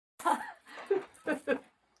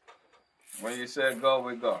When you say go,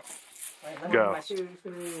 we go. Go.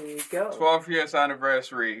 12th years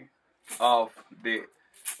anniversary of the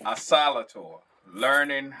Asalato.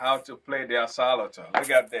 Learning how to play the Asalato. Look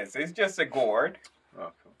at this. It's just a gourd.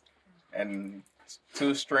 And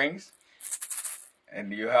 2 strings.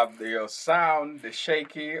 And you have your sound, the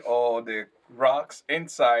shaky or the rocks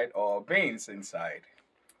inside or beans inside.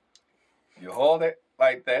 You hold it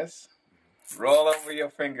like this. Roll over your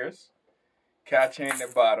fingers. Catching the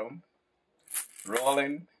bottom.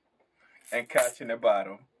 Rolling and catching the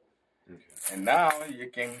bottom. Okay. And now you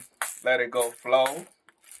can let it go flow.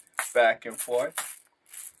 Back and forth.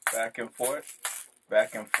 Back and forth.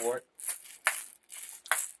 Back and forth.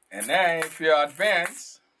 And then if you're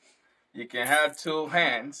advanced, you can have 2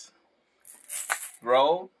 hands.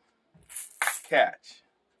 Roll, catch.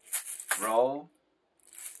 Roll,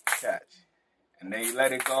 catch. And then you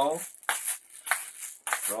let it go.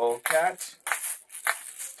 Roll, catch.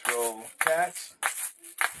 Throw, catch.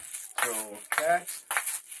 Throw, catch.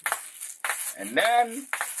 And then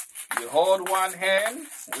you hold one hand,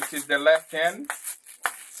 which is the left hand.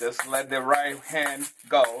 Just let the right hand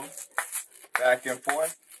go. Back and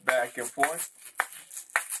forth, back and forth.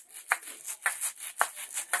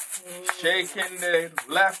 Shaking the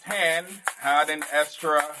left hand, had an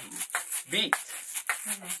extra beat.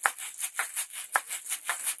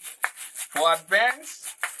 For advance,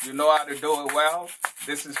 you know how to do it well.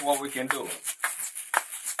 This is what we can do.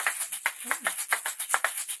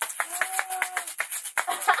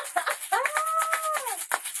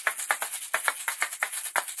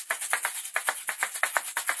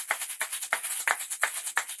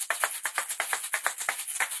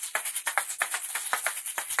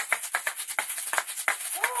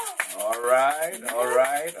 All right, all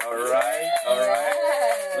right, all right, all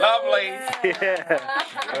right. Lovely. Yeah.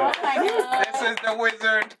 This is the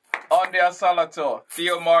wizard on the Asalato,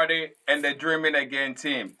 Theo Martey and the Dreaming Again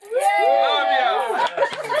team.